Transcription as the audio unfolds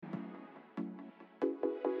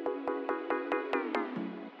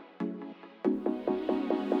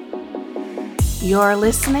You're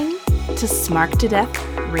listening to Smart to Death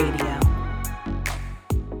Radio.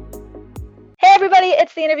 Hey everybody,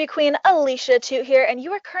 it's the interview queen Alicia Toot here, and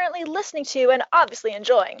you are currently listening to and obviously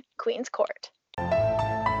enjoying Queen's Court.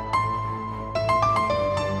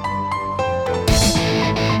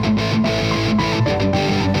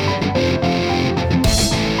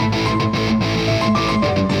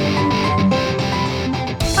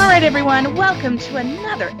 All right, everyone, welcome to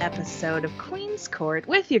another episode of Queen's Court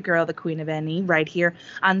with your girl, the Queen of Any, right here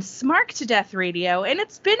on Smart to Death Radio. And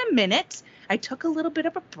it's been a minute. I took a little bit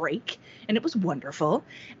of a break, and it was wonderful.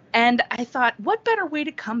 And I thought, what better way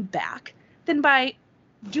to come back than by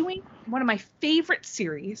doing one of my favorite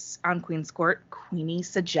series on Queen's Court, Queenie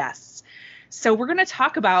Suggests. So we're going to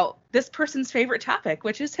talk about this person's favorite topic,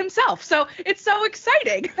 which is himself. So it's so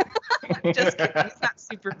exciting. Just kidding. It's not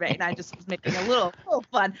super vain. I just was making a little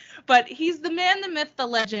fun. But he's the man, the myth, the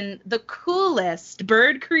legend, the coolest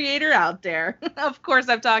bird creator out there. Of course,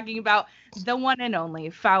 I'm talking about the one and only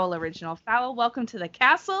Fowl Original. Fowl, welcome to the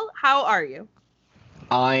castle. How are you?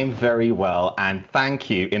 I'm very well, and thank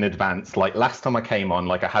you in advance. Like last time I came on,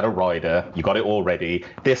 like I had a rider, you got it all ready.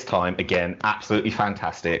 This time, again, absolutely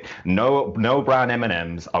fantastic. No brown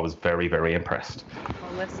M&Ms. I was very, very impressed.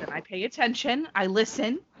 Well, listen, I pay attention. I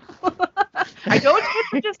listen. I don't get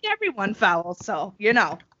for just everyone, Fowl, so, you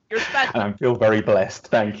know, you're special. And I feel very blessed.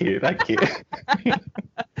 Thank you.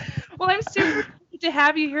 Well, I'm super to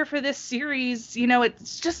have you here for this series. You know,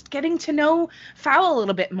 it's just getting to know Fowl a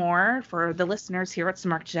little bit more for the listeners here at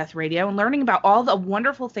Smart to Death Radio and learning about all the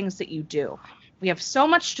wonderful things that you do. We have so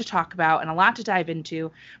much to talk about and a lot to dive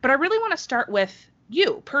into, but I really want to start with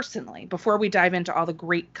you personally before we dive into all the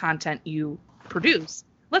great content you produce.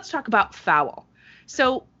 Let's talk about Fowl.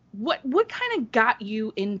 So what kind of got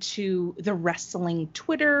you into the wrestling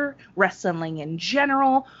Twitter, wrestling in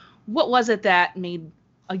general? What was it that made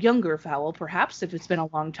a younger Fowl, perhaps, if it's been a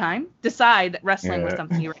long time, decide that wrestling was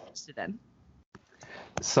something you were interested in?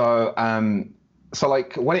 So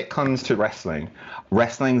like when it comes to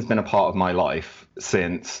wrestling's been a part of my life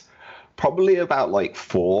since probably about like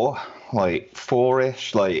four-ish,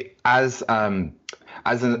 like as a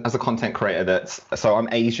content creator. So I'm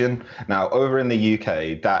Asian now. Over in the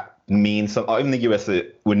UK, that means in the US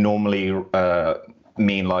it would normally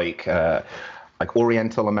mean like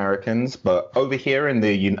Oriental Americans, but over here in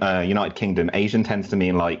the United Kingdom, Asian tends to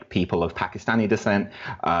mean like people of Pakistani descent,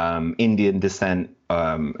 Indian descent,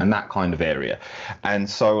 and that kind of area. And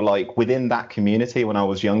so like within that community, when I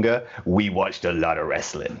was younger, we watched a lot of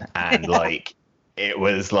wrestling, and like it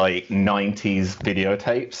was like 90s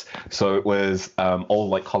videotapes. So it was all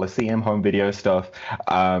like Coliseum home video stuff.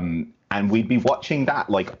 And we'd be watching that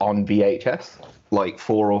like on VHS, like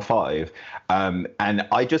 4 or 5. And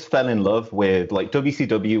I just fell in love with like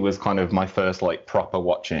WCW was kind of my first like proper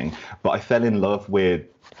watching, but I fell in love with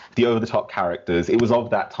the over-the-top characters. It was of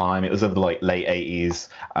that time. It was of the like late 80s,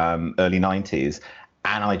 early 90s,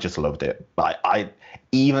 and I just loved it. Like I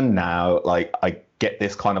even now, like I get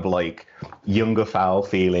this kind of like younger Fowl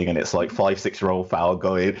feeling, and it's like 5-6-year-old Fowl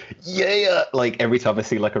going, yeah, like every time I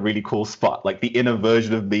see like a really cool spot, like the inner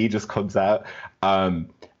version of me just comes out.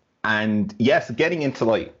 And yes, getting into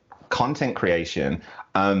like content creation,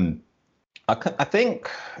 I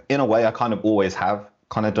think in a way I kind of always have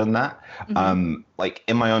kind of done that. Mm-hmm. Like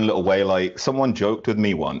in my own little way, like someone joked with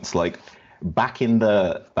me once, like back in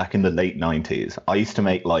the late 90s, I used to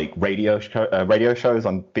make like radio shows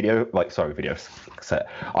on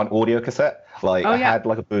on audio cassette. Like I had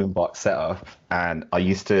like a boombox set up, and I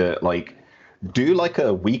used to like do like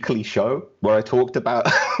a weekly show where I talked about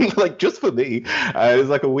like just for me, it was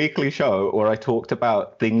like a weekly show where I talked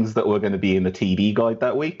about things that were going to be in the TV guide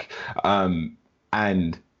that week.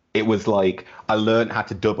 And it was like I learned how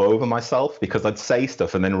to dub over myself, because I'd say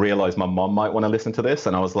stuff and then realize my mom might want to listen to this,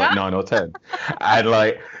 and I was like 9 or 10. And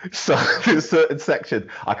like, so there's certain sections,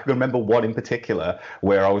 I can remember one in particular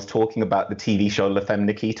where I was talking about the TV show La Femme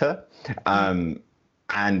Nikita.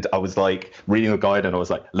 And I was like reading a guide, and I was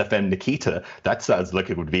like, La Femme Nikita, that sounds like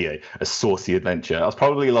it would be a saucy adventure. I was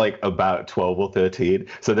probably like about 12 or 13.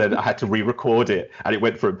 So then I had to re-record it, and it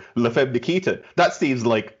went from La Femme Nikita, that seems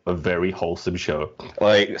like a very wholesome show.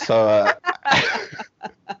 Like, so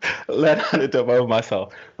learn how to dub over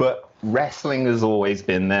myself. But wrestling has always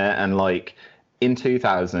been there. And like in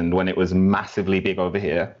 2000, when it was massively big over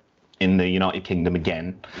here in the United Kingdom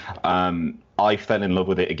again, I fell in love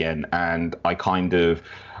with it again, and I kind of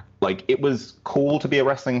like, it was cool to be a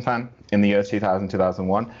wrestling fan in the year 2000,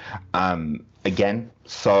 2001. Again,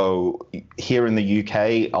 so here in the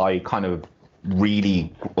UK, I kind of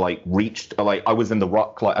really like reached, like I was in the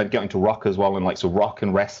rock, like I'd get into rock as well, and like so rock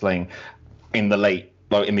and wrestling in the late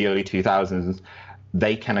like in the early 2000s,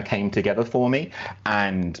 they kind of came together for me,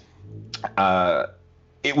 and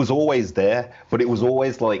it was always there, but it was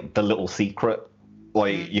always like the little secret.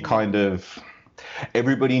 Like you kind of,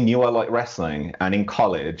 everybody knew I liked wrestling, and in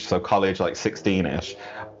college, so college like 16ish,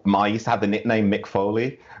 I used to have the nickname Mick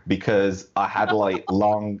Foley because I had like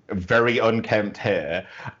long, very unkempt hair,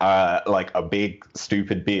 like a big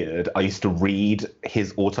stupid beard. I used to read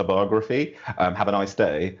his autobiography, Have a Nice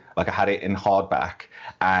Day. Like I had it in hardback,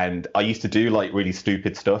 and I used to do like really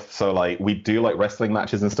stupid stuff. So like we'd do like wrestling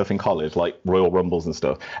matches and stuff in college, like Royal Rumbles and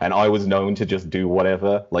stuff. And I was known to just do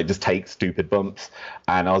whatever, like just take stupid bumps.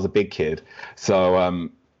 And I was a big kid, so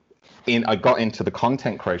I got into the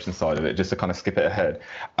content creation side of it, just to kind of skip it ahead.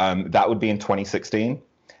 That would be in 2016.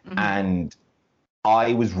 And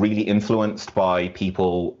I was really influenced by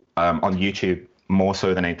people on YouTube more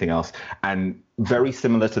so than anything else. And very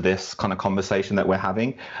similar to this kind of conversation that we're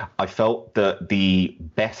having, I felt that the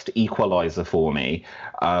best equalizer for me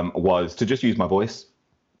was to just use my voice,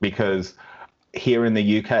 because here in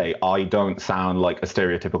the UK, I don't sound like a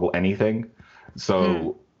stereotypical anything.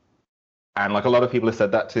 So, and like a lot of people have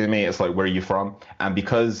said that to me, it's like, where are you from? And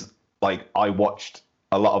because like I watched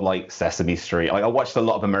a lot of like Sesame Street, like I watched a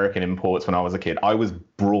lot of American imports when I was a kid. I was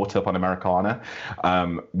brought up on Americana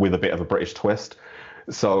with a bit of a British twist.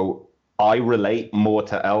 So I relate more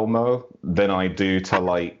to Elmo than I do to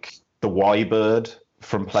like the Y-Bird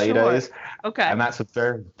from Playdays. Sure. Okay. And that's a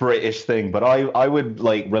very British thing. But I would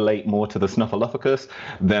like relate more to the Snuffleupagus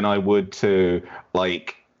than I would to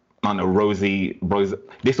like, I don't know, Rosie.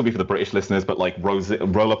 This will be for the British listeners, but like Rosie,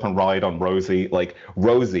 Roll Up and Ride on Rosie. Like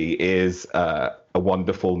Rosie is a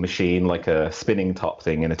wonderful machine, like a spinning top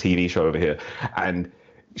thing in a TV show over here, and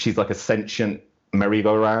she's like a sentient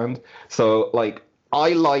merry-go-round. So like I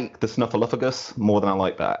like the Snuffleupagus more than I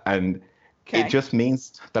like that, and it just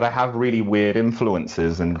means that I have really weird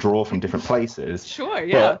influences and draw from different places. Sure,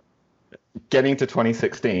 yeah. But getting to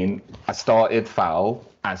 2016, I started Fowl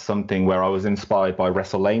as something where I was inspired by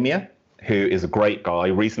WrestleMania, who is a great guy.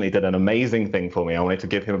 Recently did an amazing thing for me. I wanted to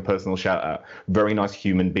give him a personal shout out. Very nice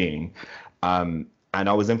human being. And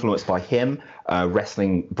I was influenced by him,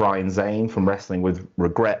 wrestling Brian Zane from Wrestling with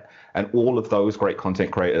Regret, and all of those great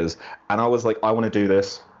content creators. And I was like, I want to do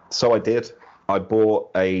this. So I did. I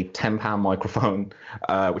bought a £10 microphone,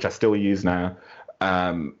 which I still use now.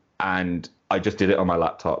 And I just did it on my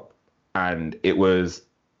laptop. And it was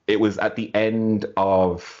at the end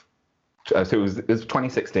of, so it was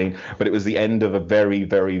 2016, but it was the end of a very,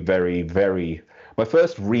 very, very, very, my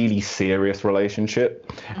first really serious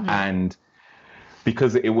relationship. And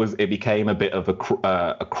because it became a bit of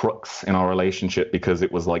a crux in our relationship, because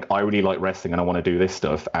it was like, I really like wrestling and I want to do this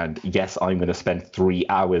stuff. And yes, I'm going to spend 3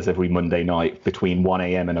 hours every Monday night between 1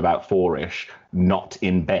 a.m. and about 4-ish, not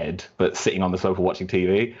in bed, but sitting on the sofa watching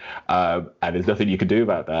TV. And there's nothing you can do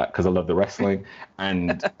about that because I love the wrestling.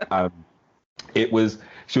 And she was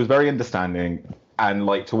very understanding. And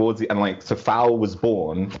like towards the, and like, so Fowl was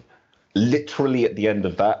born literally at the end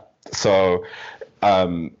of that. So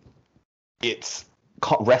it's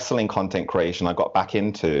wrestling content creation I got back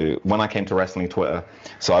into when I came to Wrestling Twitter.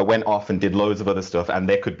 So I went off and did loads of other stuff, and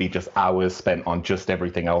there could be just hours spent on just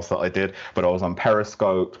everything else that I did. But I was on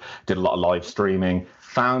Periscope, did a lot of live streaming,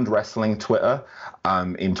 found Wrestling Twitter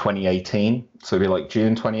in 2018. So it'd be like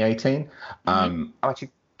June 2018. Actually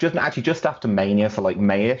just after Mania, so like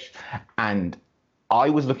Mayish. And I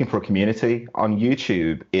was looking for a community on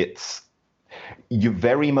YouTube. You're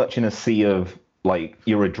very much in a sea of, like,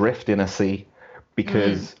 you're adrift in a sea,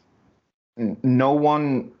 because no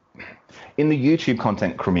one in the YouTube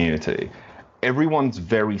content community, everyone's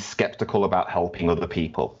very skeptical about helping other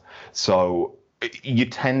people. So you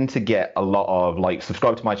tend to get a lot of like,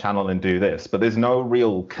 subscribe to my channel and do this, but there's no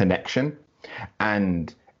real connection,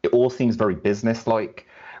 and it all seems very business-like.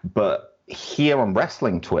 But here on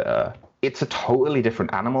Wrestling Twitter, it's a totally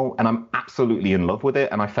different animal, and I'm absolutely in love with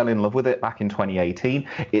it. And I fell in love with it back in 2018.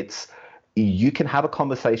 You can have a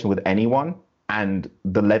conversation with anyone, and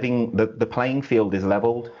the playing field is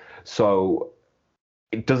leveled. So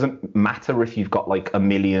it doesn't matter if you've got like 1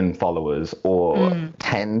 million followers or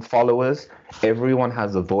 10 followers. Everyone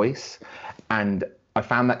has a voice, and I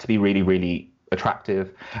found that to be really, really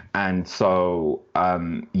attractive. And so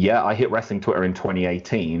I hit Wrestling Twitter in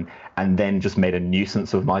 2018, and then just made a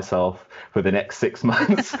nuisance of myself for the next 6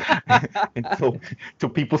 months until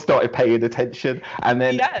people started paying attention. And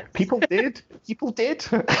then people did.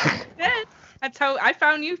 That's how I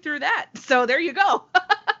found you, through that. So there you go.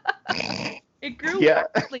 It grew Yeah.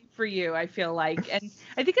 rapidly for you, I feel like, and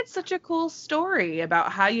I think it's such a cool story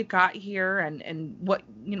about how you got here and what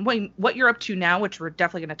what you're up to now, which we're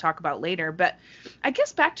definitely going to talk about later. But I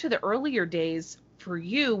guess back to the earlier days for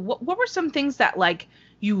you, what were some things that like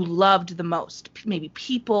you loved the most? Maybe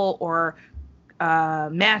people or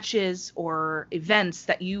matches or events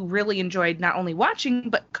that you really enjoyed not only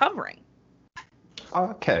watching but covering.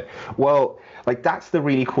 Okay. Well, like that's the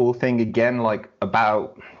really cool thing again, like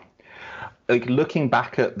about like looking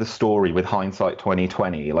back at the story with hindsight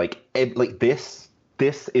 2020, like this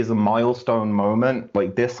is a milestone moment,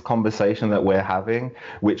 like this conversation that we're having,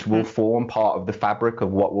 which will form part of the fabric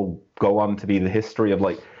of what will go on to be the history of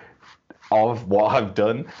like of what I've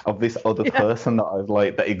done, of this other person that I've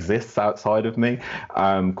like that exists outside of me,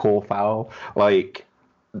 Core Fowl. Like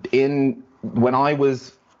in when I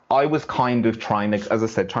was kind of trying to, as I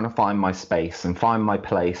said, trying to find my space and find my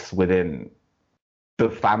place within the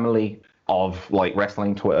family of like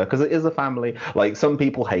wrestling Twitter, because it is a family. Like some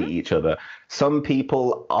people hate each other. Some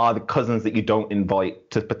people are the cousins that you don't invite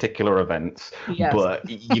to particular events, but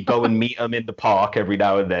you go and meet them in the park every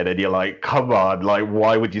now and then, and you're like, come on, like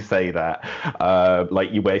why would you say that?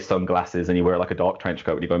 Like you wear sunglasses and you wear like a dark trench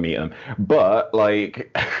coat when you go meet them. But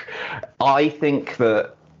like, I think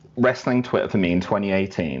that wrestling Twitter for me in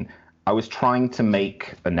 2018, I was trying to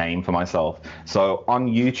make a name for myself. So on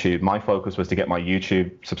YouTube, my focus was to get my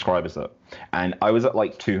YouTube subscribers up. And I was at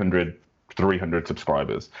like 200, 300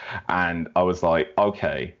 subscribers. And I was like,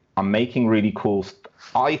 okay, I'm making really cool,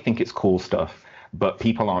 I think it's cool stuff, but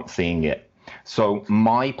people aren't seeing it. So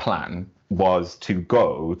my plan was to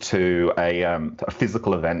go to a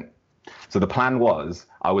physical event. So the plan was,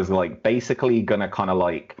 I was like basically gonna kind of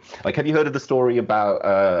like have you heard of the story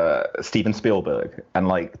about Steven Spielberg and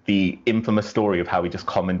like the infamous story of how he just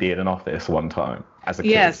commandeered an office one time as a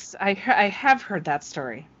kid? Yes, I have heard that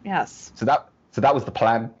story. Yes. So that was the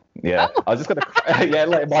plan. Yeah, I was just gonna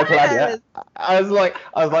like my plan. Yeah, I was like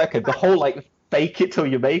okay, the whole like fake it till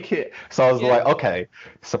you make it. So I was like, okay,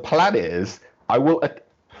 so plan is I will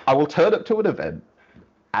turn up to an event.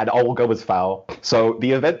 And I will go as Fowl. So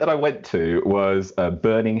the event that I went to was a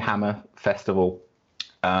Burning Hammer Festival.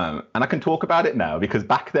 And I can talk about it now because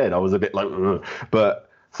back then I was a bit like, ugh. But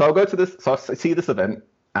so I'll go to this, so I see this event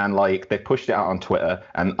and like they pushed it out on Twitter.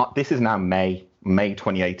 And this is now May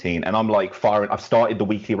 2018. And I'm like firing, I've started the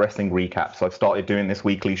weekly wrestling recap. So I've started doing this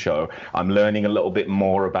weekly show. I'm learning a little bit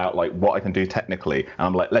more about like what I can do technically. And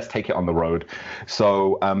I'm like, let's take it on the road.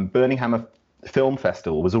 So Burning Hammer Film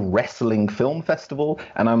Festival was a wrestling film festival,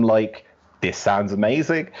 and I'm like, this sounds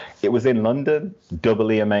amazing. It was in London,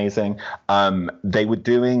 doubly amazing. They were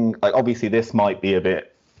doing like, obviously this might be a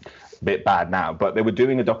bit bad now, but they were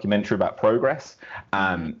doing a documentary about Progress,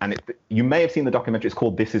 and you may have seen the documentary. It's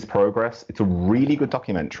called This Is Progress. It's a really good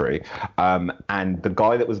documentary, and the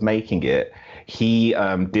guy that was making it, he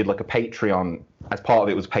did like a Patreon. As part of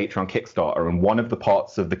it was Patreon Kickstarter, and one of the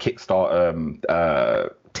parts of the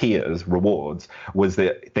Kickstarter tiers rewards was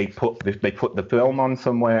that they put the film on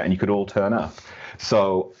somewhere and you could all turn up.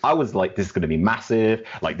 So I was like, this is going to be massive,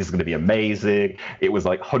 like this is going to be amazing. It was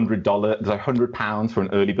like $100, £100 for an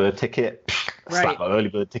early bird ticket. Right. Slap my early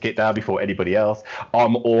bird ticket down before anybody else.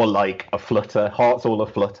 I'm all like a flutter, heart's all a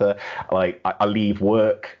flutter. Like I leave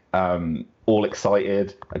work all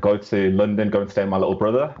excited. I go to London, go and stay with my little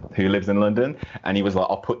brother who lives in London, and he was like,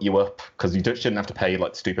 I'll put you up because you shouldn't have to pay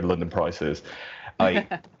like stupid London prices. I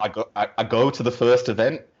go to the first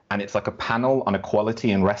event, and it's like a panel on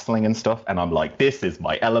equality in wrestling and stuff, and I'm like, this is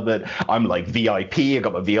my element. I'm like VIP. I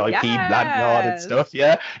got my VIP lanyard and stuff.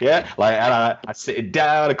 Yeah. Like, and I sit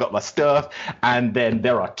down. I got my stuff, and then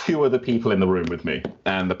there are two other people in the room with me,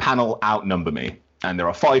 and the panel outnumber me. And there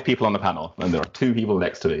are 5 people on the panel, and there are 2 people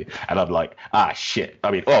next to me. And I'm like, shit.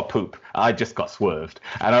 I mean, poop. I just got swerved.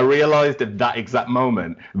 And I realized at that exact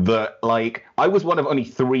moment that, like, I was one of only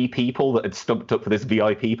 3 people that had stumped up for this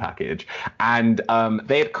VIP package. And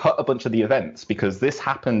they had cut a bunch of the events because this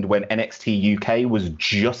happened when NXT UK was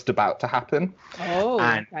just about to happen. Oh,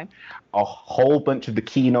 and okay. A whole bunch of the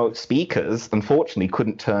keynote speakers, unfortunately,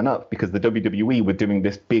 couldn't turn up because the WWE were doing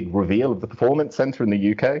this big reveal of the Performance Center in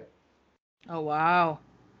the UK. Oh, wow.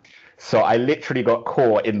 So I literally got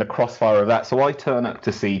caught in the crossfire of that. So I turn up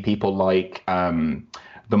to see people like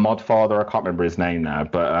the Mod Father. I can't remember his name now,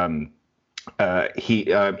 but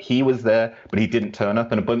he was there, but he didn't turn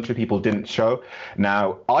up, and a bunch of people didn't show.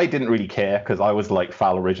 Now, I didn't really care because I was like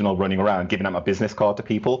Foul Original running around giving out my business card to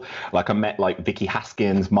people. Like I met like Vicky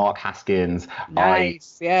Haskins, Mark Haskins.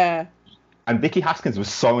 Nice, yeah. And Vicky Haskins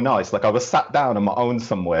was so nice. Like I was sat down on my own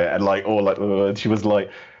somewhere, and like she was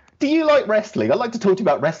like, do you like wrestling? I'd like to talk to you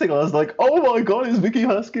about wrestling. I was like, oh my God, it's Vicky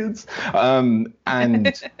Huskins. And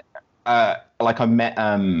like I met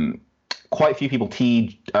quite a few people, not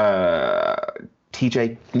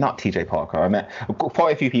TJ Parker. I met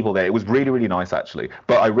quite a few people there. It was really, really nice, actually.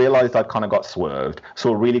 But I realized I'd kind of got swerved.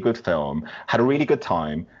 Saw a really good film, had a really good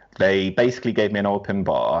time. They basically gave me an open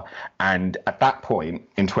bar. And at that point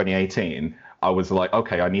in 2018, I was like,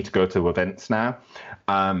 okay, I need to go to events now.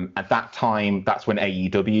 At that time, that's when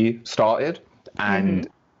AEW started. And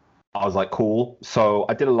I was like, cool. So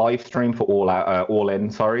I did a live stream for All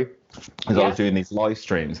In, sorry. Because I was doing these live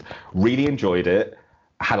streams. Really enjoyed it.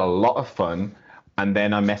 Had a lot of fun. And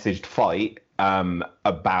then I messaged Fight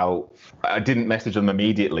about, I didn't message them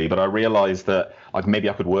immediately, but I realized that like maybe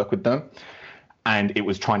I could work with them. And it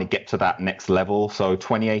was trying to get to that next level. So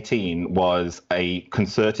 2018 was a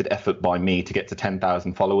concerted effort by me to get to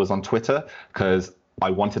 10,000 followers on Twitter because I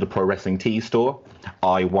wanted a pro wrestling tee store.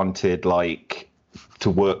 I wanted to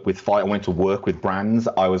work with Fight. I wanted to work with brands.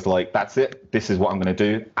 I was like, that's it. This is what I'm going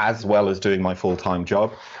to do, as well as doing my full-time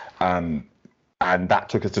job. And that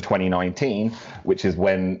took us to 2019, which is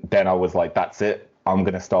when then I was like, that's it. I'm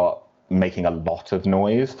going to start making a lot of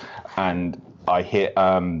noise. And I hit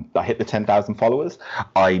the 10,000 followers.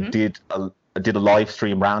 I did a live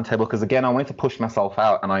stream roundtable because again, I wanted to push myself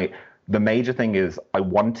out. And the major thing is I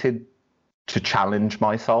wanted to challenge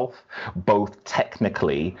myself both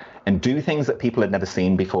technically and do things that people had never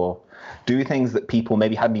seen before, do things that people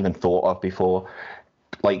maybe hadn't even thought of before.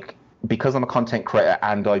 Like, because I'm a content creator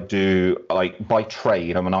and I do, like, by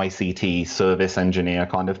trade, I'm an ICT service engineer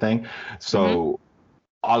kind of thing. So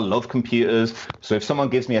I love computers. So if someone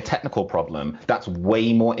gives me a technical problem, that's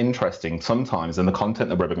way more interesting sometimes than the content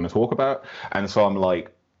that we're ever going to talk about. And so I'm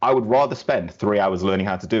like, I would rather spend 3 hours learning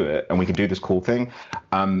how to do it and we can do this cool thing.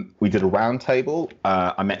 We did a roundtable.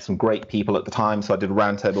 I met some great people at the time. So I did a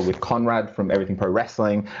roundtable with Conrad from Everything Pro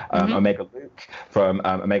Wrestling, Omega Luke from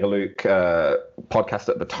Omega Luke podcast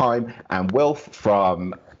at the time, and Wilf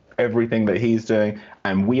from everything that he's doing.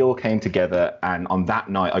 And we all came together. And on that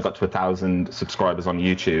night, I got to 1,000 subscribers on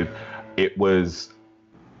YouTube. It was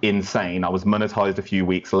insane. I was monetized a few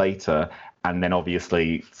weeks later. And then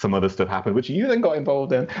obviously some other stuff happened, which you then got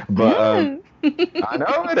involved in. But I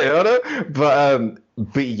know.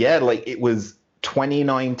 But yeah, like it was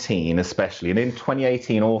 2019 especially, and in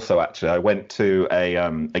 2018 also actually, I went to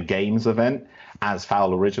a games event as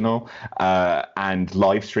Foul Original and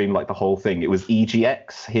live streamed like the whole thing. It was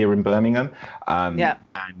EGX here in Birmingham.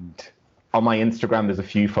 And on my Instagram, there's a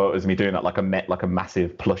few photos of me doing that. Like I met like a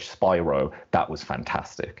massive plush Spyro. That was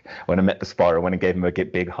fantastic. When I met the Spyro, I went and gave him a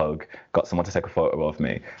big hug, got someone to take a photo of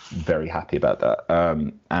me. Very happy about that.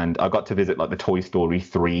 And I got to visit like the Toy Story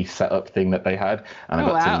 3 setup thing that they had. And I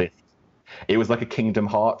got to lift. It was like a Kingdom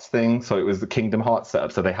Hearts thing. So it was the Kingdom Hearts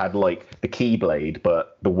setup. So they had like the Keyblade,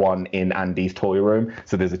 but the one in Andy's toy room.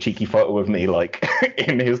 So there's a cheeky photo of me like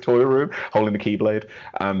in his toy room holding the Keyblade.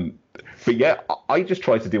 But yeah, I just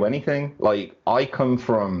try to do anything. Like I come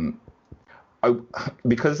from,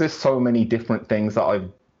 because there's so many different things that I've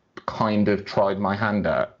kind of tried my hand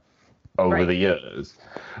at over the years.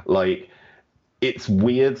 Like it's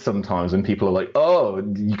weird sometimes when people are like, oh,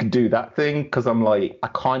 you can do that thing. Because I'm like, I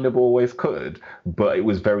kind of always could, but it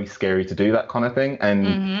was very scary to do that kind of thing.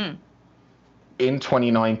 And in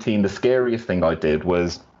 2019, the scariest thing I did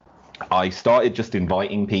was I started just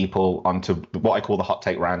inviting people onto what I call the Hot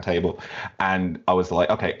Take Roundtable. And I was like,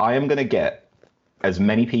 okay, I am going to get as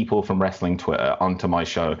many people from wrestling Twitter onto my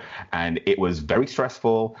show. And it was very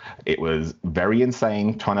stressful. It was very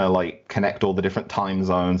insane trying to like connect all the different time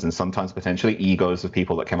zones and sometimes potentially egos of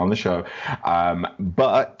people that came on the show.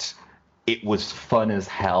 But it was fun as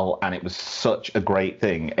hell. And it was such a great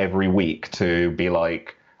thing every week to be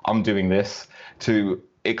like, I'm doing this, to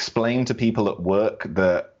explain to people at work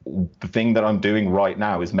that the thing that I'm doing right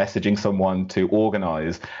now is messaging someone to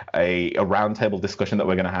organize a roundtable discussion that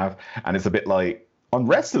we're going to have. And it's a bit like, on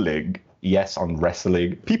wrestling? Yes, on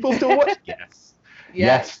wrestling. People still watch?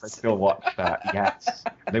 Yes, they still watch that. Yes.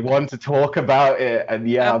 They want to talk about it. And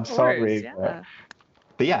I'm sorry. Yeah.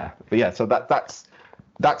 But yeah, so that's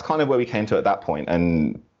kind of where we came to at that point.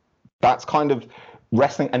 And that's kind of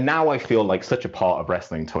wrestling. And now I feel like such a part of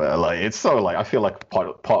wrestling Twitter. Like it's so like I feel like part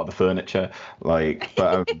of the furniture. Like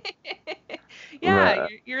but you're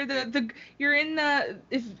you're in the,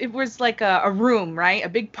 if it was like a room, right? A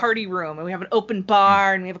big party room, and we have an open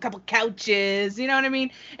bar and we have a couple couches, you know what I mean?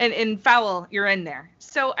 And Foul, you're in there.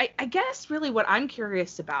 So I guess really what I'm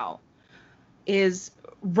curious about is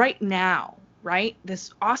right now, right?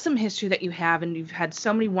 This awesome history that you have, and you've had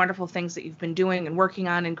so many wonderful things that you've been doing and working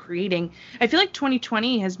on and creating. I feel like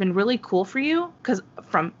 2020 has been really cool for you because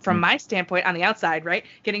from my standpoint on the outside, right?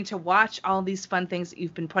 Getting to watch all these fun things that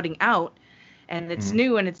you've been putting out, and it's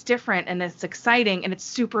new and it's different and it's exciting and it's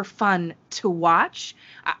super fun to watch.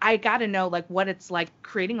 I got to know like what it's like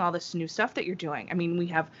creating all this new stuff that you're doing. I mean, we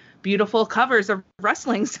have beautiful covers of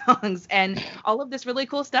wrestling songs and all of this really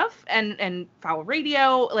cool stuff and Foul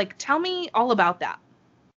Radio. Like, tell me all about that.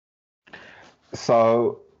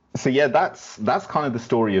 So yeah, that's kind of the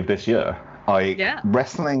story of this year.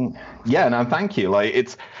 Wrestling. Yeah, no, thank you. Like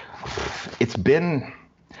it's been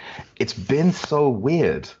so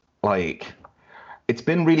weird. Like, it's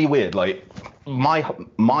been really weird. Like my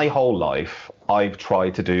whole life, I've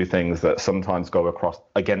tried to do things that sometimes go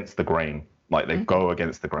against the grain. Like they go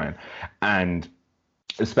against the grain. And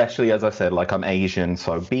especially, as I said, like I'm Asian.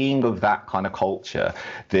 So being of that kind of culture,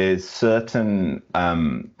 there's certain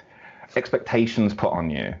expectations put on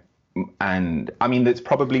you. And I mean, it's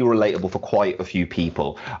probably relatable for quite a few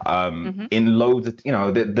people. In loads of,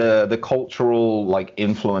 the cultural like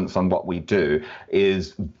influence on what we do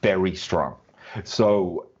is very strong.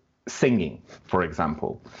 So singing, for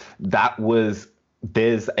example,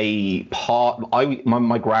 there's a part,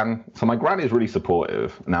 my gran is really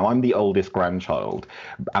supportive. Now I'm the oldest grandchild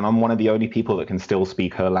and I'm one of the only people that can still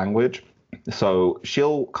speak her language. So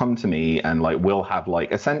she'll come to me and like, we'll have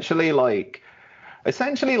like, essentially like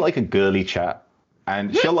a girly chat.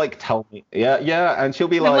 And she'll like tell me, and she'll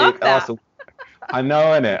be like, oh, so I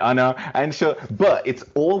know. And but it's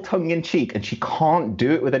all tongue in cheek and she can't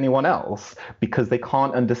do it with anyone else because they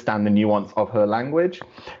can't understand the nuance of her language.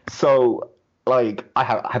 So like I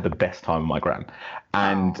had the best time with my gran,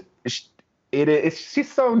 and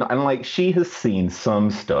she's so, and like she has seen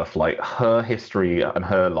some stuff, like her history and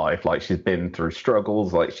her life, like she's been through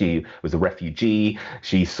struggles, like she was a refugee,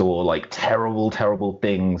 she saw like terrible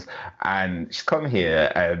things, and she's come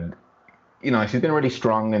here and she's been really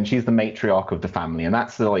strong and she's the matriarch of the family. And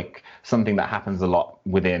that's like something that happens a lot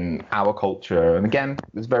within our culture. And again,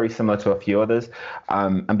 it's very similar to a few others.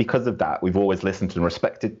 And because of that, we've always listened and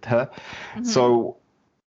respected her. So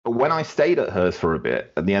when I stayed at hers for a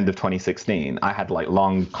bit at the end of 2016, I had like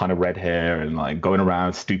long kind of red hair and like going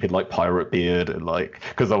around stupid like pirate beard and like,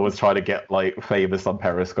 because I was trying to get like famous on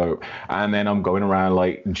Periscope. And then I'm going around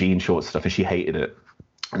like jean short stuff and she hated it.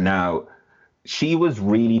 Now, she was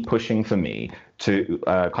really pushing for me to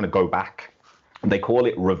kind of go back. They call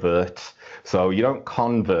it revert. So you don't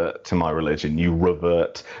convert to my religion, you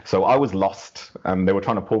revert. So I was lost and they were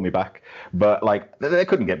trying to pull me back, but like they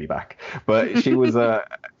couldn't get me back. But she was, I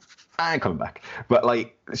ain't coming back. But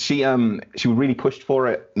like she really pushed for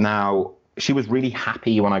it. Now, she was really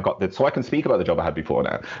happy when I got so I can speak about the job I had before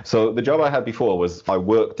now. So the job I had before was I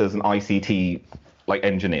worked as an ICT like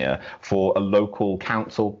engineer for a local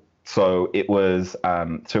council. So it was,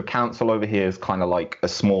 so council over here is kind of like a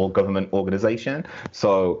small government organization.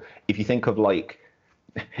 So if you think of like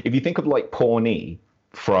Pawnee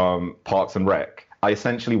from Parks and Rec, I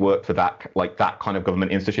essentially worked for that kind of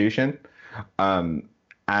government institution.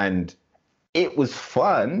 And it was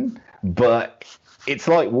fun, but it's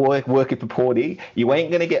like working for Pawnee. You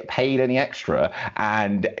ain't going to get paid any extra.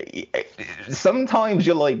 And sometimes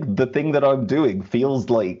you're like, the thing that I'm doing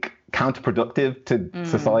feels like counterproductive to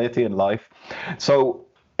society and life. So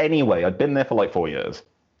anyway, I'd been there for like 4 years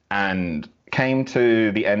and came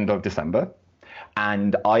to the end of December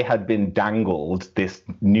and I had been dangled this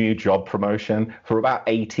new job promotion for about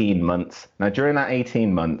 18 months. Now, during that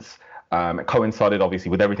 18 months, it coincided obviously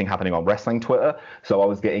with everything happening on wrestling Twitter. So I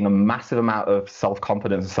was getting a massive amount of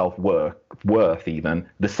self-confidence and self-worth even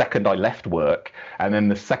the second I left work. And then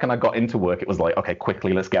the second I got into work, it was like, okay,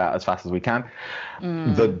 quickly, let's get out as fast as we can.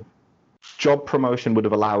 The job promotion would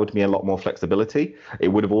have allowed me a lot more flexibility. It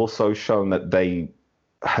would have also shown that they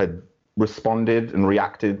had responded and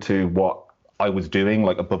reacted to what I was doing,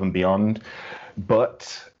 like above and beyond.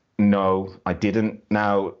 But no, I didn't.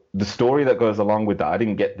 Now, the story that goes along with that, I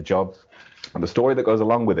didn't get the job. And the story that goes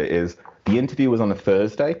along with it is the interview was on a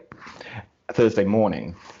Thursday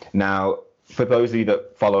morning. Now, for those of you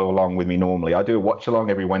that follow along with me normally, I do a watch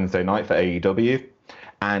along every Wednesday night for AEW,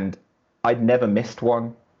 and I'd never missed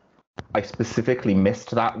one. I specifically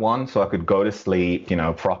missed that one so I could go to sleep,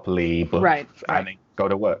 properly, and then go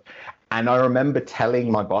to work. And I remember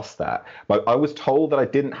telling my boss that. But I was told that I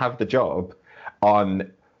didn't have the job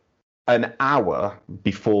on an hour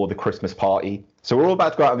before the Christmas party. So we're all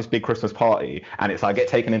about to go out on this big Christmas party, and it's like I get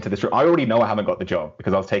taken into this room. I already know I haven't got the job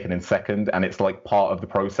because I was taken in second, and it's like part of the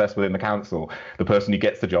process within the council. The person who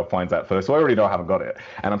gets the job finds out first, so I already know I haven't got it.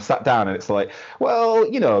 And I'm sat down, and it's like,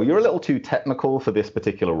 well, you're a little too technical for this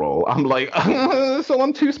particular role. I'm like, so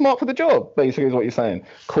I'm too smart for the job, basically is what you're saying.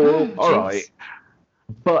 Cool, all right.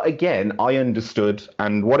 But again, I understood,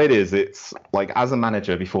 and what it is, it's like as a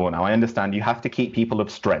manager before now, I understand you have to keep people of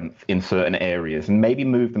strength in certain areas and maybe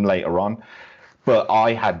move them later on. But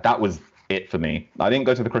that was it for me. I didn't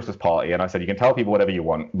go to the Christmas party and I said, you can tell people whatever you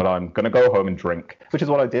want, but I'm going to go home and drink, which is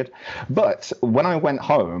what I did. But when I went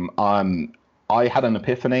home, I had an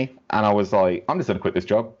epiphany and I was like, I'm just going to quit this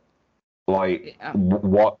job. Like,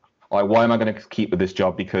 what? Like, why am I going to keep with this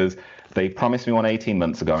job? Because they promised me one 18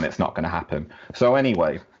 months ago and it's not going to happen. So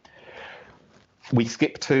anyway, we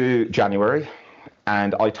skipped to January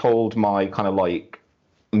and I told my kind of like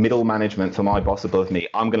middle management, so my boss above me,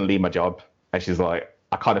 I'm going to leave my job. And she's like,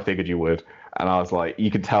 I kind of figured you would. And I was like,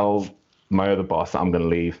 you can tell my other boss that I'm going to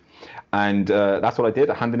leave. And that's what I did.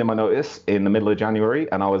 I handed in my notice in the middle of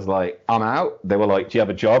January and I was like, I'm out. They were like, do you have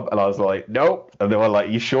a job? And I was like, nope. And they were like,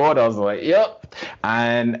 you sure? And I was like, yep.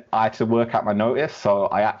 And I had to work out my notice. So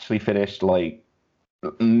I actually finished like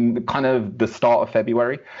kind of the start of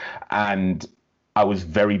February. And I was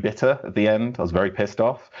very bitter at the end. I was very pissed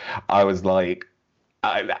off. I was like,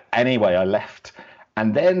 anyway, I left.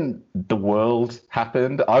 And then the world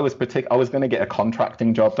happened. I was going to get a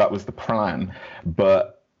contracting job. That was the plan.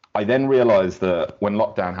 But I then realized that when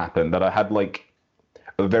lockdown happened, that I had like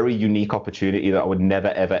a very unique opportunity that I would never,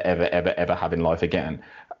 ever, ever, ever, ever have in life again.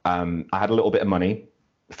 I had a little bit of money.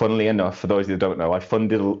 Funnily enough, for those who don't know, I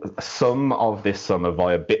funded some of this summer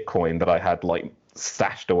via Bitcoin that I had like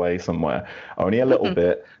stashed away somewhere. Only a little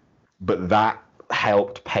bit, but that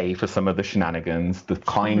helped pay for some of the shenanigans, the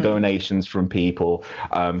kind donations from people,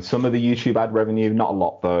 some of the YouTube ad revenue, not a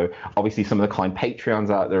lot though. Obviously some of the kind Patreons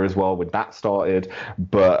out there as well when that started,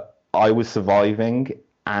 but I was surviving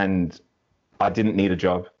and I didn't need a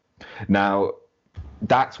job. Now,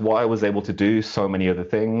 that's why I was able to do so many other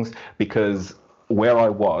things, because where I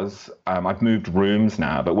was, I've moved rooms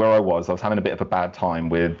now, but where I was having a bit of a bad time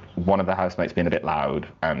with one of the housemates being a bit loud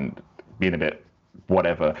and being a bit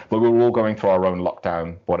whatever, but we were all going through our own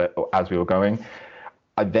lockdown as we were going.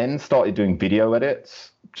 I then started doing video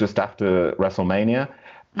edits just after WrestleMania,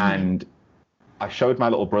 and I showed my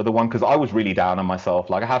little brother one because I was really down on myself.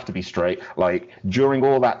 Like, I have to be straight. Like, during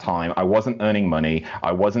all that time, I wasn't earning money.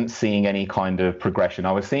 I wasn't seeing any kind of progression.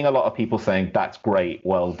 I was seeing a lot of people saying, that's great,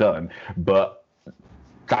 well done. But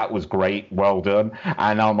that was great, well done.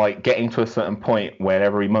 And I'm like getting to a certain point where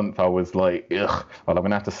every month I was like, ugh, well, I'm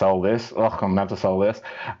gonna have to sell this. Ugh, I'm gonna have to sell this.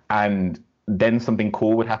 And then something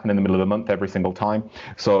cool would happen in the middle of the month every single time.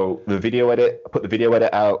 So I put the video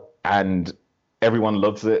edit out and everyone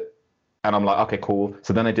loves it. And I'm like, okay, cool.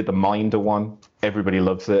 So then I did the Minder one. Everybody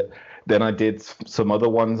loves it. Then I did some other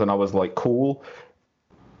ones and I was like, cool.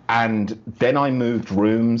 And then I moved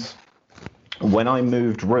rooms. When I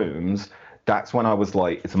moved rooms, that's when I was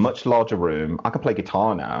like, it's a much larger room. I can play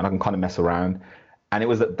guitar now and I can kind of mess around. And it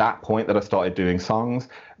was at that point that I started doing songs,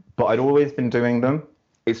 but I'd always been doing them.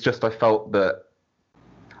 It's just, I felt that,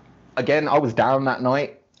 again, I was down that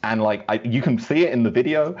night and like, you can see it in the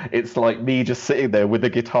video. It's like me just sitting there with the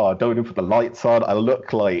guitar, don't even put the lights on. I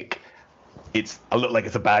look like it's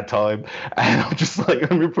a bad time. And I'm just like,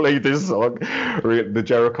 let me play this song, the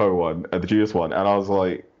Jericho one, the Judas one. And I was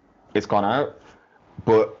like, it's gone out.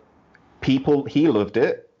 But he loved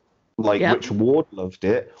it. Like, yep. Rich Ward loved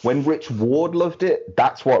it. When Rich Ward loved it,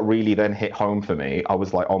 that's what really then hit home for me. I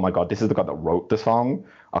was like, oh my God, this is the guy that wrote the song.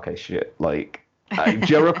 Okay, shit. Like,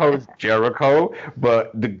 Jericho's Jericho,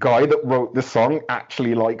 but the guy that wrote the song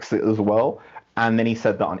actually likes it as well. And then he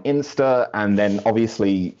said that on Insta. And then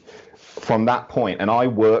obviously from that point, and I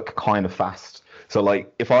work kind of fast. So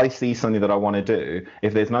like, if I see something that I want to do,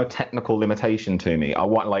 if there's no technical limitation to me,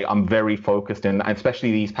 I'm very focused in,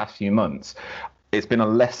 especially these past few months, it's been a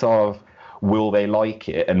less of, will they like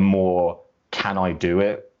it? And more, can I do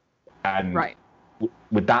it? And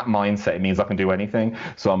with that mindset, it means I can do anything.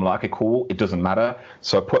 So I'm like, okay, cool. It doesn't matter.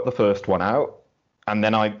 So I put the first one out. And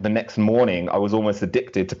then the next morning, I was almost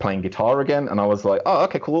addicted to playing guitar again. And I was like, oh,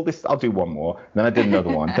 okay, cool. I'll do one more. And then I did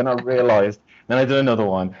another one. Then I realized, then I did another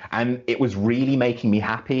one. And it was really making me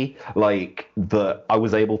happy, like, that I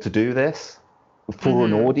was able to do this for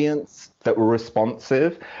an audience that were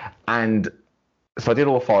responsive. And so I did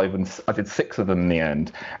all 5 and I did 6 of them in the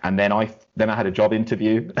end. And then I had a job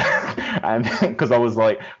interview and because I was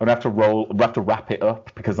like, I'm gonna have to wrap it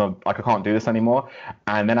up because I can't do this anymore.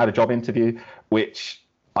 And then I had a job interview, which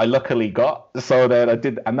I luckily got. So then I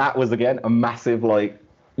did, and that was again a massive like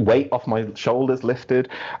weight off my shoulders lifted.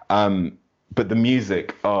 But the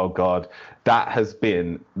music, oh god, that has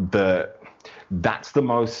been that's the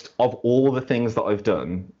most of all the things that I've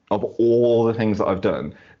done. Of all the things that I've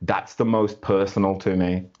done, that's the most personal to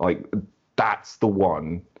me. Like that's the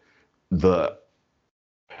one that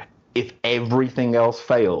if everything else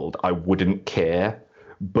failed, I wouldn't care.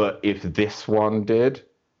 But if this one did,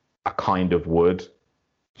 I kind of would.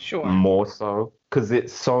 Sure. More so. Because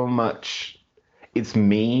it's so much, it's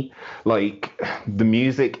me. Like, the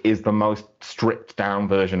music is the most stripped down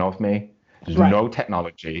version of me. There's no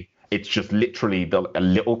technology. It's just literally a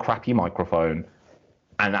little crappy microphone,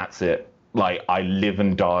 and that's it. Like, I live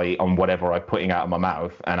and die on whatever I'm putting out of my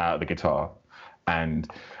mouth and out of the guitar. And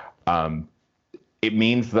it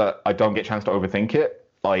means that I don't get a chance to overthink it,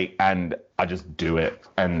 like, and I just do it.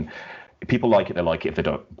 And if people like it, they like it. If they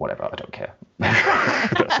don't, whatever, I don't care.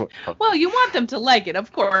 Well, you want them to like it,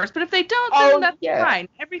 of course, but if they don't, then that's fine.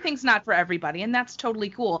 Everything's not for everybody, and that's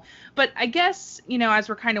totally cool. But I guess, you know, as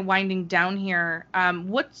we're kind of winding down here,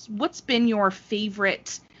 what's been your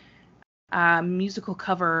favorite musical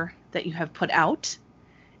cover that you have put out?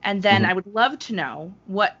 And then I would love to know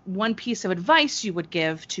what one piece of advice you would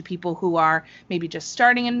give to people who are maybe just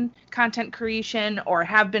starting in content creation or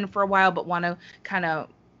have been for a while but want to kind of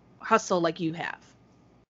hustle like you have.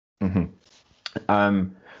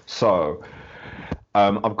 So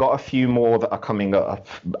I've got a few more that are coming up,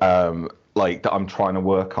 like that I'm trying to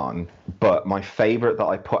work on. But my favorite that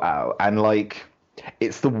I put out, and like,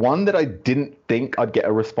 it's the one that I didn't think I'd get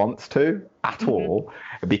a response to at all,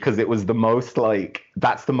 because it was the most like,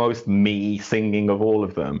 that's the most me singing of all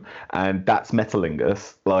of them, and that's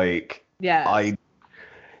Metalingus. Like, yeah,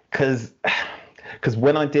 because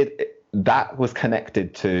when I did that was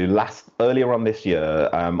connected to earlier on this year.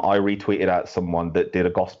 I retweeted out someone that did a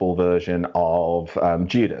gospel version of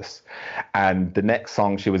Judas, and the next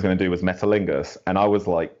song she was going to do was Metalingus, and I was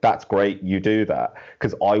like, "That's great, you do that,"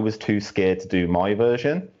 because I was too scared to do my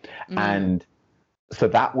version, and so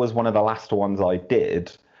that was one of the last ones I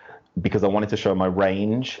did because I wanted to show my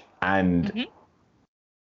range, and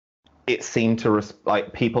it seemed to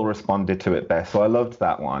like people responded to it best, so I loved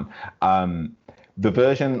that one. The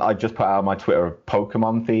version I just put out on my Twitter of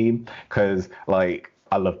Pokemon theme, because like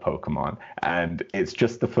I love Pokemon, and it's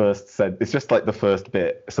just the first it's just like the first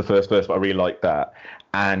bit, it's the first verse, but I really like that.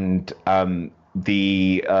 And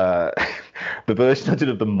the version I did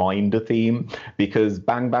of the Minder theme, because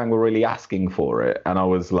Bang Bang were really asking for it, and I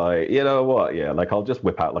was like, you know what, yeah, like I'll just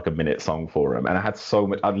whip out like a minute song for him, and I had so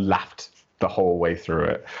much, I laughed the whole way through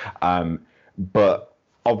it. But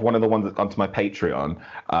of one of the ones that's onto my Patreon,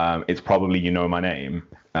 it's probably You Know My Name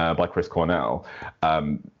by Chris Cornell,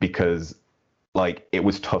 because like it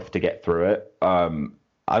was tough to get through it. I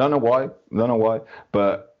don't know why,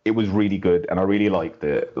 but it was really good and I really liked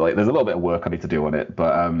it. Like there's a little bit of work I need to do on it,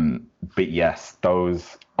 but yes,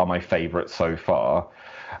 those are my favorites so far.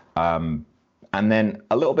 And then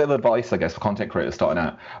a little bit of advice, I guess, for content creators starting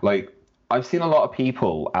out. Like I've seen a lot of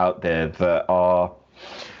people out there that are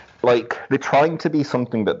like, they're trying to be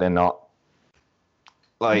something that they're not.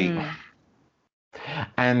 Like,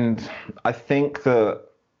 and I think that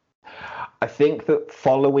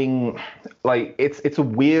following, like, it's a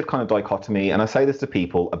weird kind of dichotomy, and I say this to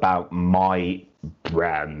people about my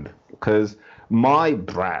brand, because my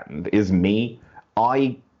brand is me.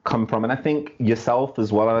 I come from, and I think yourself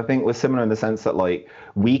as well, and I think we're similar in the sense that, like,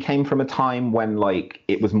 we came from a time when, like,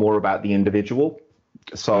 it was more about the individual.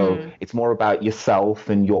 So it's more about yourself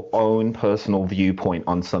and your own personal viewpoint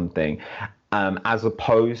on something, as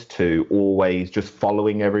opposed to always just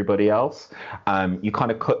following everybody else. You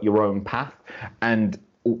kind of cut your own path. And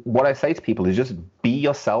what I say to people is just be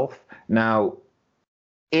yourself. Now,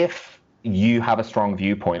 if you have a strong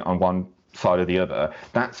viewpoint on one side or the other,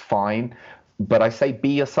 that's fine. But I say be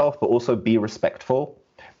yourself, but also be respectful,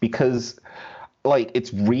 because like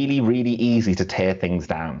it's really, really easy to tear things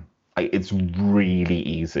down. It's really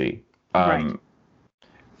easy. Right.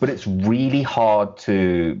 But it's really hard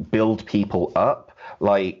to build people up,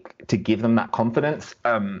 like to give them that confidence.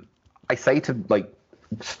 I say to like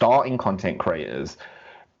starting content creators,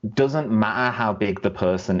 doesn't matter how big the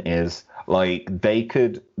person is. Like they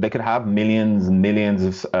could have millions and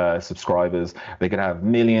millions of subscribers. They could have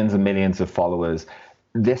millions and millions of followers.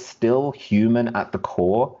 They're still human at the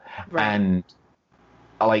core. Right. And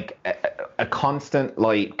like a constant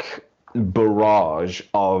like barrage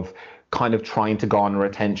of kind of trying to garner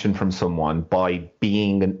attention from someone by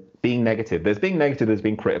being negative. There's being negative, there's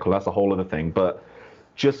being critical, that's a whole other thing. But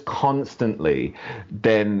just constantly,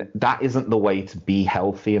 then that isn't the way to be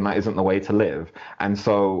healthy and that isn't the way to live. And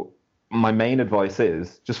so my main advice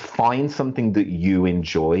is just find something that you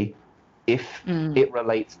enjoy. If it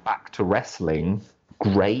relates back to wrestling,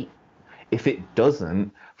 great. If it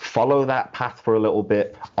doesn't, follow that path for a little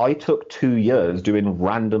bit. I took 2 years doing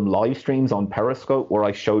random live streams on Periscope where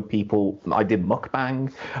I showed people, I did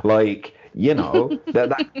mukbang, like, you know,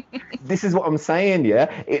 this is what I'm saying, yeah?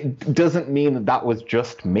 It doesn't mean that that was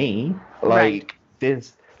just me. Like,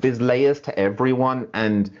 there's layers to everyone,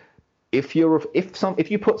 and if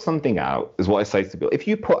you put something out, is what I say to people, if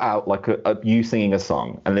you put out like you singing a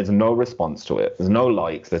song and there's no response to it, there's no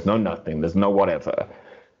likes, there's no nothing, there's no whatever,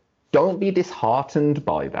 don't be disheartened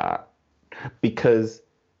by that, because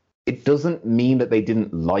it doesn't mean that they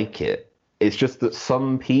didn't like it. It's just that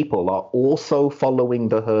some people are also following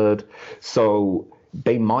the herd, so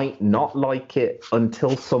they might not like it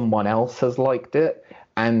until someone else has liked it.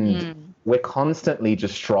 And we're constantly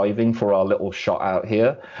just striving for our little shot out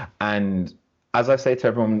here. And as I say to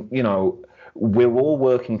everyone, you know, we're all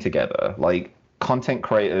working together. Like, content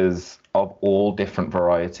creators of all different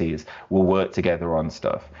varieties will work together on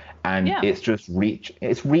stuff. And it's just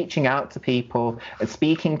reaching out to people and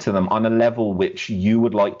speaking to them on a level which you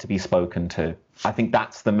would like to be spoken to. I think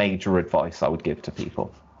that's the major advice I would give to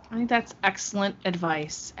people. I think that's excellent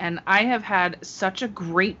advice. And I have had such a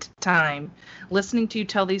great time listening to you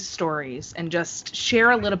tell these stories and just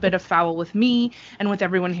share a little bit of Foul with me and with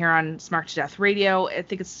everyone here on Smart to Death Radio. I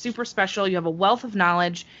think it's super special. You have a wealth of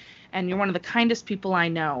knowledge, and you're one of the kindest people I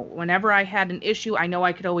know. Whenever I had an issue, I know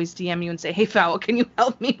I could always DM you and say, hey, Foul, can you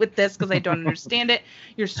help me with this? Because I don't understand it.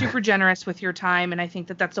 You're super generous with your time, and I think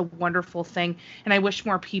that that's a wonderful thing. And I wish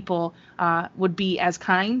more people would be as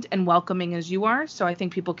kind and welcoming as you are. So I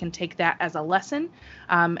think people can take that as a lesson.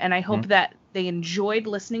 And I hope that they enjoyed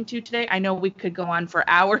listening to today. I know we could go on for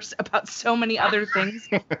hours about so many other things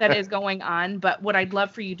that is going on, but what I'd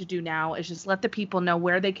love for you to do now is just let the people know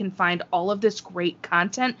where they can find all of this great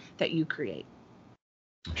content that you create.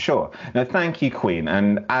 Sure. No, thank you, Queen.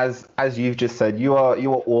 And as you've just said, you are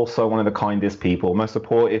also one of the kindest people, most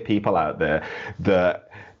supportive people out there that,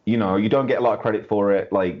 you know, you don't get a lot of credit for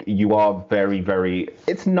it. Like, you are very, very,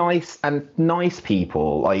 it's nice, and nice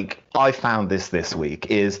people. Like, I found this week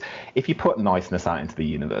is if you put niceness out into the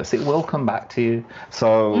universe, it will come back to you.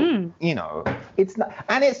 So, you know, it's not,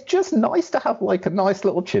 and it's just nice to have like a nice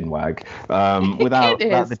little chin wag without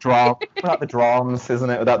the drums, isn't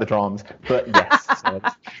it? Without the drums. But yes, so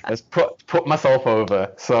let's put myself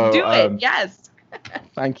over. So do it. Yes.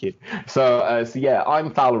 Thank you. So yeah,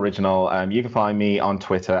 I'm Foul Original. You can find me on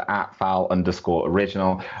Twitter at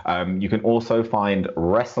Foul_original. You can also find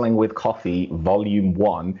Wrestling with Coffee Volume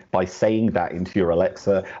 1 by saying that into your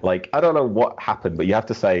Alexa. Like, I don't know what happened, but you have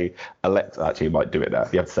to say, Alexa, actually, you might do it now.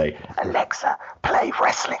 You have to say, Alexa, play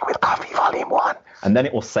Wrestling with Coffee Volume 1. And then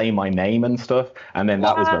it will say my name and stuff. And then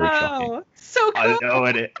that was very shocking. So cool. I know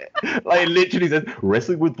it. Like, it literally says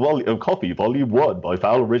Wrestling with Coffee Volume 1 by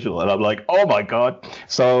Foul Original. And I'm like, oh my God.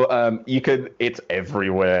 So you can, it's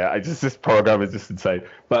everywhere. This program is just insane.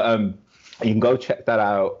 But you can go check that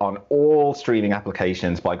out on all streaming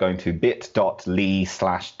applications by going to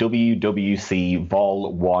bit.ly/WWC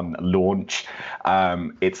Vol1 launch.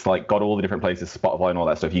 It's like got all the different places, Spotify and all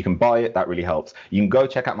that stuff. You can buy it. That really helps. You can go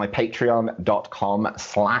check out my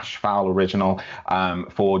patreon.com/Foul Original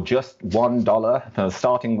for just $1. For the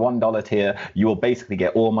starting $1 tier, you will basically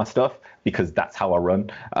get all my stuff, because that's how I run.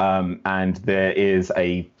 And there is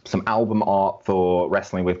some album art for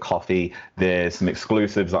Wrestling with Coffee. There's some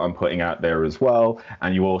exclusives that I'm putting out there as well.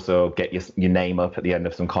 And you also get your name up at the end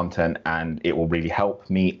of some content, and it will really help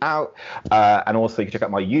me out. And also you can check out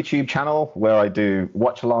my YouTube channel where I do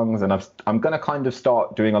watch-alongs, and I'm going to kind of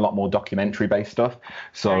start doing a lot more documentary-based stuff.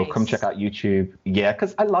 So Come check out YouTube. Yeah,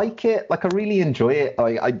 because I like it. Like, I really enjoy it.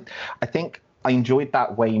 I think I enjoyed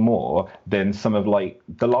that way more than some of like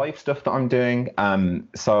the live stuff that I'm doing.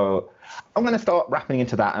 So I'm going to start wrapping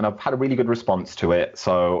into that, and I've had a really good response to it.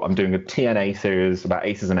 So I'm doing a TNA series about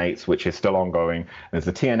aces and eights, which is still ongoing. There's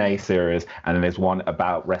a TNA series, and then there's one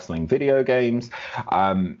about wrestling video games.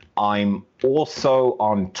 I'm also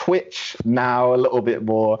on Twitch now a little bit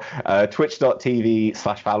more,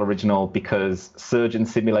 twitch.tv/Foul Original, because Surgeon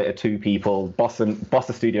Simulator 2 people,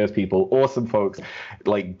 Bossa Studios people, awesome folks,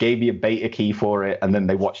 like gave me a beta key for it, and then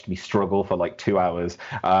they watched me struggle for like 2 hours.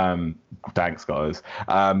 Thanks, guys.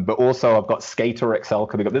 But also I've got Skater XL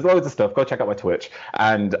coming up. There's loads of stuff. Go check out my Twitch.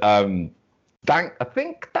 And I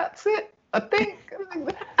think that's it.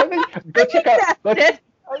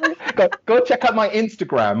 Go check out my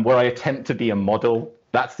Instagram, where I attempt to be a model.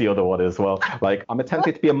 That's the other one as well. Like, I'm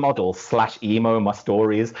attempting to be a model / emo in my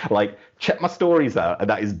stories. Like, check my stories out, and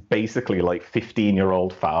that is basically like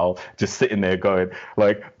 15-year-old Fowl just sitting there going,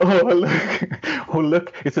 like, oh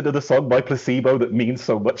look, it's another song by Placebo that means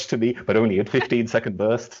so much to me, but only in 15-second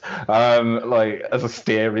bursts. Like, as I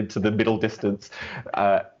stare into the middle distance.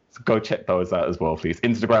 So go check those out as well, please.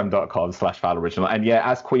 Instagram.com/Fowl Original. And yeah,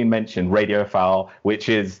 as Queen mentioned, Radio Fowl, which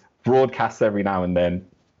is broadcasts every now and then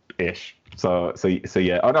ish. So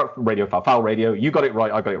yeah. Oh, not Radio Fowl, Fowl Radio. You got it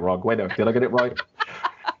right. I got it wrong. Wait, no, did I get it right?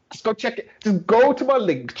 Just go check it. Just go to my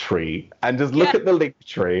link tree and just look at the link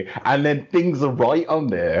tree, and then things are right on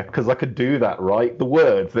there because I could do that, right? The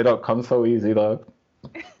words, they don't come so easy though.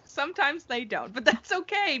 Sometimes they don't, but that's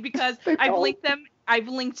okay because I've linked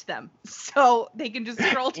them so they can just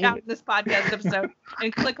scroll down this podcast episode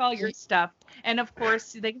and click all your stuff. And of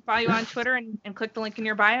course, they can follow you on Twitter and click the link in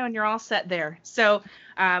your bio, and you're all set there. So,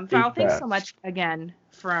 Fowl, thanks so much again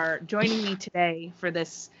for joining me today for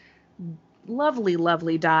this lovely,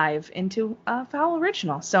 lovely dive into Fowl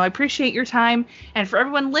Original. So I appreciate your time. And for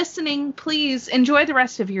everyone listening, please enjoy the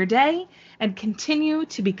rest of your day and continue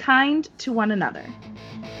to be kind to one another.